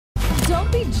Don't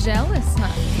be jealous,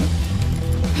 honey.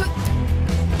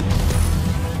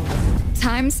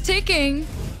 Time's ticking.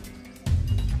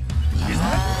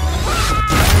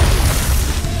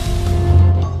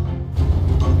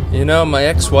 You know, my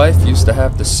ex-wife used to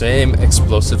have the same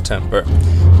explosive temper.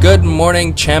 Good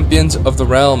morning, champions of the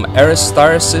realm.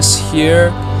 Eristarisis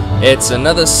here. It's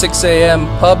another 6 a.m.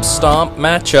 pub stomp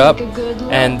matchup,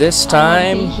 and this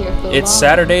time it's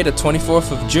Saturday the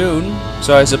 24th of June.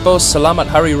 So I suppose Selamat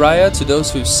Hari Raya to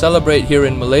those who celebrate here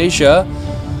in Malaysia.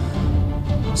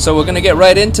 So we're gonna get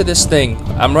right into this thing.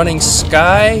 I'm running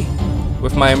Skye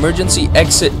with my emergency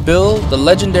exit build. The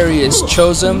legendary is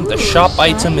chosen, the shop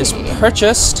item is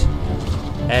purchased,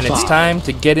 and it's time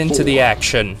to get into the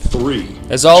action.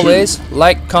 As always,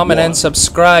 like, comment, and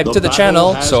subscribe to the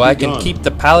channel so I can keep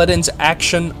the Paladin's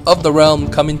action of the realm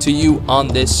coming to you on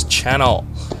this channel.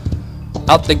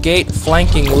 Out the gate,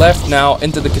 flanking left now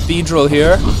into the cathedral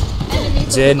here.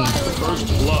 Zin.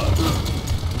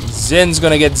 Zin's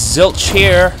gonna get zilch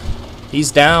here.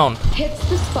 He's down.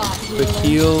 Quick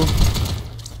heal.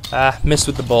 Ah, missed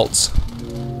with the bolts.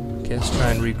 Okay, let's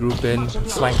try and regroup in.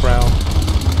 Flank round.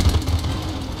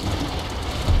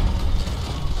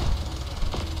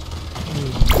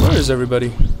 Where is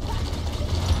everybody?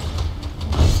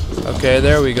 Okay,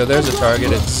 there we go. There's a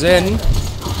target. It's Zin.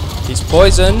 He's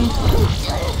poisoned.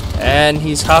 And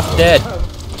he's half dead.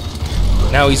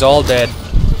 Now he's all dead.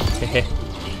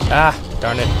 Ah,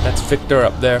 darn it. That's Victor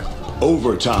up there.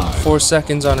 Overtime. 4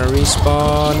 seconds on a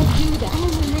respawn.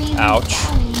 Ouch.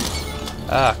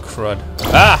 Ah, crud.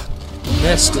 Ah!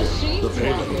 Missed.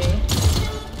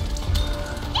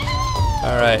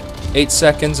 Alright. 8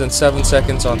 seconds and 7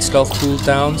 seconds on stealth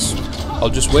cooldowns. I'll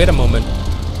just wait a moment.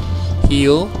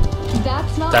 Heal.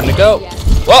 Time to go.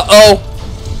 Uh-oh!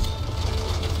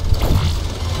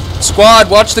 Squad,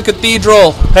 watch the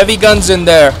cathedral. Heavy guns in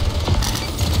there.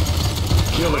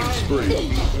 Killing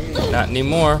spree. Not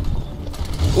anymore.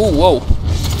 Ooh, whoa.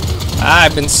 Ah,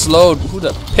 I've been slowed. Who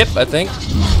the pip, I think.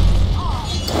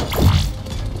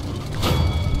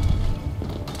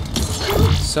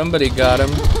 Somebody got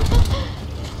him.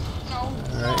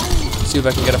 Alright. See if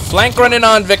I can get a flank running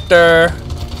on Victor.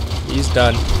 He's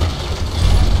done.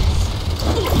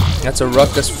 That's a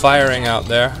ruckus firing out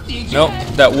there. Nope,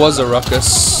 that was a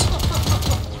ruckus.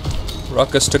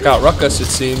 Ruckus took out ruckus, it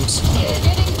seems.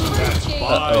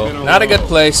 Uh-oh. Not a good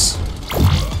place.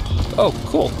 Oh,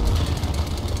 cool.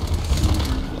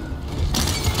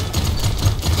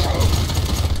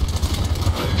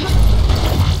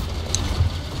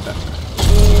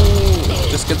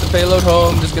 Just get the payload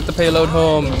home. Just get the payload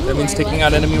home. That means taking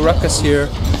out enemy ruckus here.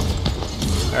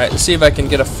 Alright, let's see if I can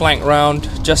get a flank round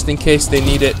just in case they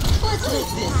need it.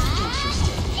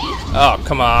 Oh,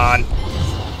 come on.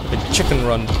 The chicken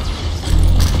run.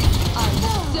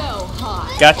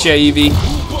 Gotcha, Evie.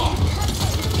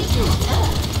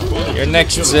 You're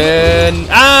next, Zen.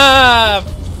 Ah!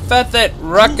 Fethet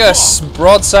ruckus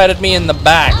broadsided me in the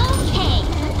back.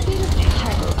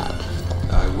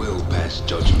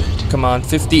 Come on,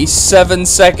 57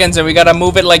 seconds and we gotta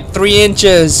move it like 3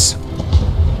 inches.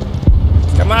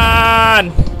 Come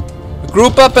on!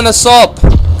 Group up and assault.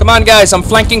 Come on, guys, I'm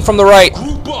flanking from the right.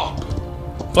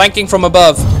 Flanking from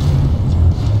above.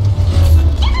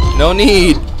 No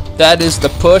need. That is the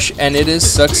push and it is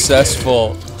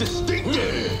successful.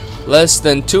 Less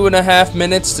than 2.5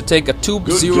 minutes to take a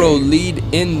 2-0 lead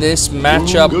in this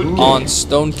matchup on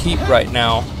Stone Keep right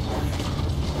now.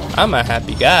 I'm a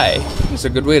happy guy. It's a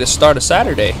good way to start a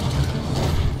Saturday.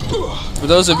 For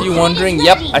those of you wondering,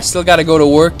 yep, I still gotta go to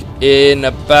work in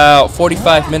about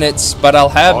 45 minutes, but I'll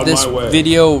have this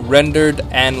video rendered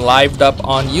and lived up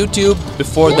on YouTube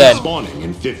before then. Spawning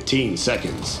in 15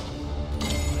 seconds.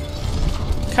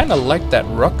 Kinda like that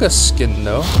ruckus skin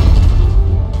though.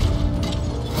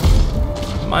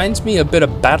 Reminds me a bit of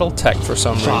Battletech for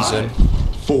some reason.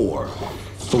 4,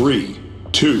 3,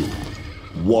 2,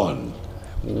 1.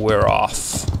 We're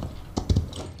off.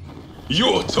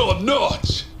 You're top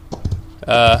notch.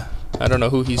 I don't know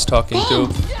who he's talking to.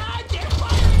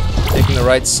 Taking the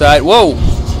right side. Whoa!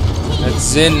 That's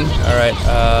Zin.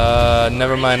 Alright,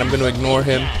 never mind. I'm gonna ignore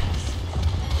him.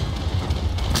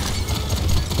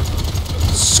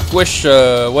 Squish,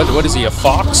 what is he, a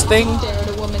fox thing?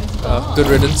 Good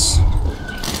riddance.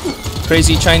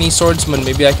 Crazy Chinese swordsman.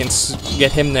 Maybe I can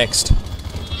get him next.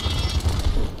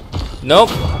 Nope.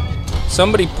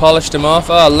 Somebody polished him off.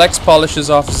 Ah, Lex polishes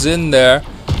off Zin there.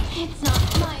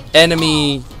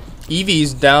 Enemy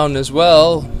Eevee's down as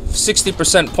well.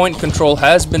 60% point control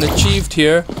has been achieved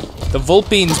here. The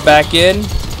Vulpine's back in.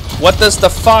 What does the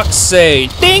fox say?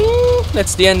 Ding!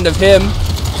 That's the end of him.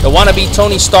 The wannabe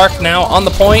Tony Stark now on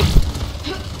the point.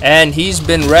 And he's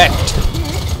been wrecked.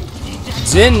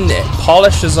 Zin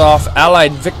polishes off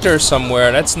allied Victor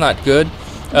somewhere. That's not good.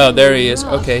 Oh, there he is.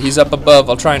 Okay, he's up above.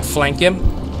 I'll try and flank him.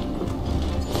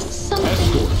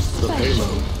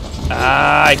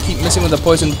 Ah, I keep missing with the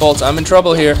poison bolts. I'm in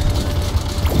trouble here.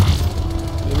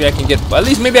 Maybe I can get... Well, at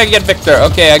least maybe I can get Victor.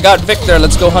 Okay, I got Victor.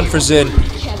 Let's go hunt for Zin.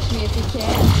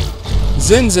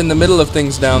 Zin's in the middle of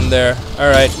things down there.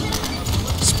 Alright.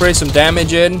 Spray some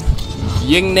damage in.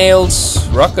 Ying Nails.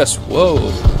 Ruckus.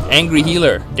 Whoa. Angry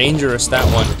Healer. Dangerous, that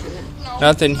one.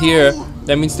 Nothing here.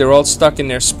 That means they're all stuck in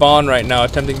their spawn right now,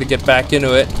 attempting to get back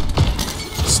into it.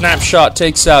 Snapshot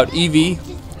takes out Eevee.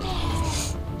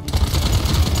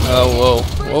 Oh, whoa.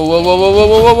 Whoa, whoa, whoa, whoa, whoa,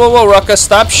 whoa, whoa, whoa, Ruckus,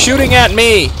 stop shooting at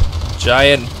me!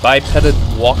 Giant bipeded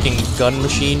walking gun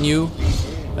machine, you.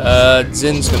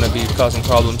 Zin's gonna be causing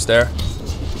problems there.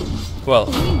 Well,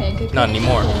 not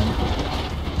anymore.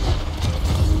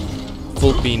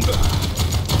 Full beam.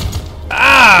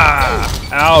 Ah!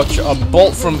 Ouch! A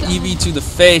bolt from Eevee to the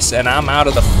face, and I'm out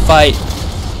of the fight.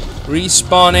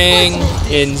 Respawning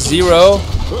in 0,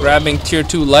 grabbing tier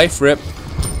 2 life rip.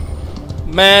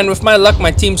 Man, with my luck,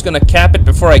 my team's gonna cap it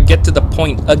before I get to the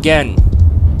point again.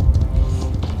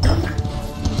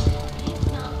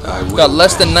 We've got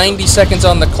less than 90 seconds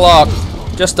on the clock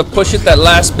just to push it that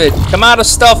last bit. Come out of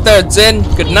stealth there, Zin.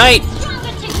 Good night.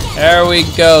 There we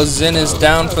go. Zin is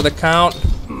down for the count.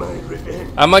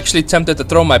 I'm actually tempted to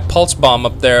throw my pulse bomb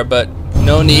up there, but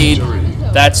no need.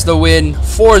 That's the win.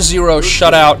 4-0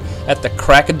 shutout at the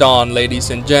crack of dawn, ladies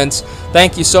and gents.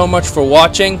 Thank you so much for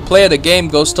watching. Play of the game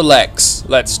goes to Lex.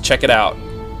 Let's check it out.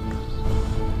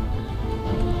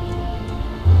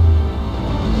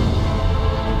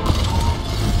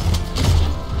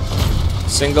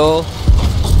 Single.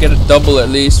 Get a double at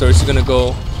least, or is he gonna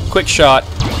go quick shot?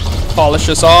 Polish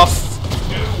us off.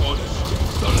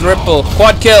 Triple.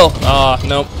 Quad kill. Ah,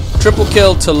 nope. Triple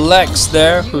kill to Lex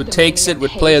there, who takes it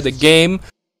with play of the game.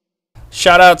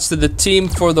 Shoutouts to the team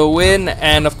for the win,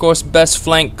 and of course best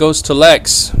flank goes to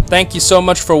Lex. Thank you so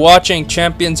much for watching,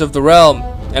 Champions of the Realm.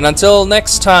 And until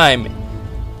next time,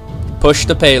 push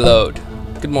the payload.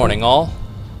 Good morning all.